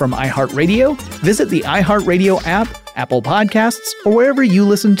podcasts from iHeartRadio, visit the iHeartRadio app, Apple Podcasts, or wherever you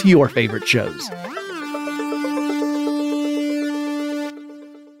listen to your favorite shows.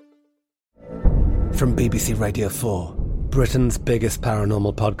 From BBC Radio 4, Britain's biggest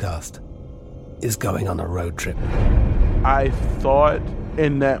paranormal podcast is going on a road trip. I thought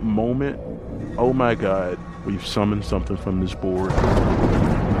in that moment, oh my God, we've summoned something from this board.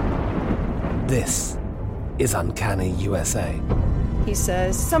 This is Uncanny USA. He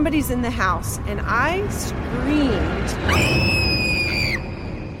says, somebody's in the house, and I screamed.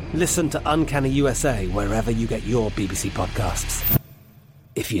 Listen to Uncanny USA wherever you get your BBC podcasts,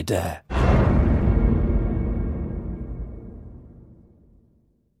 if you dare.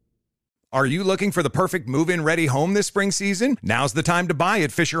 Are you looking for the perfect move-in ready home this spring season? Now's the time to buy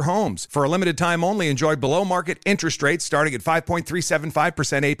at Fisher Homes. For a limited time only, enjoy below-market interest rates starting at 5.375%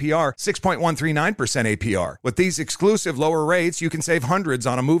 APR, 6.139% APR. With these exclusive lower rates, you can save hundreds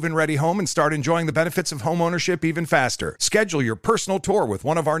on a move-in ready home and start enjoying the benefits of homeownership even faster. Schedule your personal tour with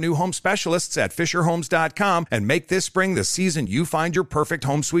one of our new home specialists at FisherHomes.com and make this spring the season you find your perfect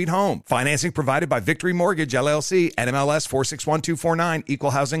home sweet home. Financing provided by Victory Mortgage, LLC, NMLS 461249,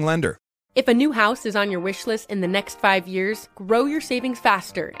 Equal Housing Lender. If a new house is on your wish list in the next 5 years, grow your savings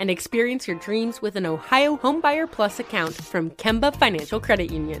faster and experience your dreams with an Ohio Homebuyer Plus account from Kemba Financial Credit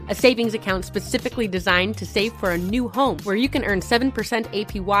Union. A savings account specifically designed to save for a new home where you can earn 7%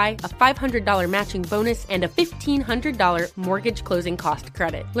 APY, a $500 matching bonus, and a $1,500 mortgage closing cost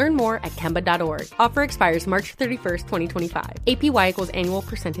credit. Learn more at Kemba.org. Offer expires March 31st, 2025. APY equals annual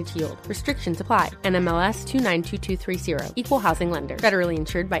percentage yield. Restrictions apply. NMLS 292230. Equal Housing Lender. Federally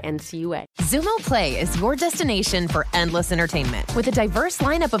insured by NCUA. Xumo Play is your destination for endless entertainment. With a diverse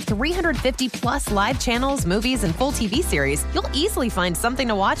lineup of 350 plus live channels, movies, and full TV series, you'll easily find something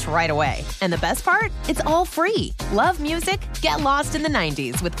to watch right away. And the best part? It's all free. Love music? Get lost in the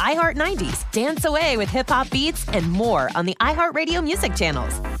 90s with iHeart 90s, dance away with hip-hop beats, and more on the iHeartRadio music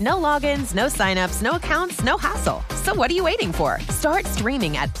channels. No logins, no signups, no accounts, no hassle. So what are you waiting for? Start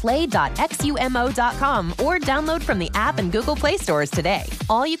streaming at play.xumo.com or download from the app and Google Play stores today.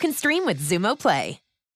 All you can stream with Xumo Play.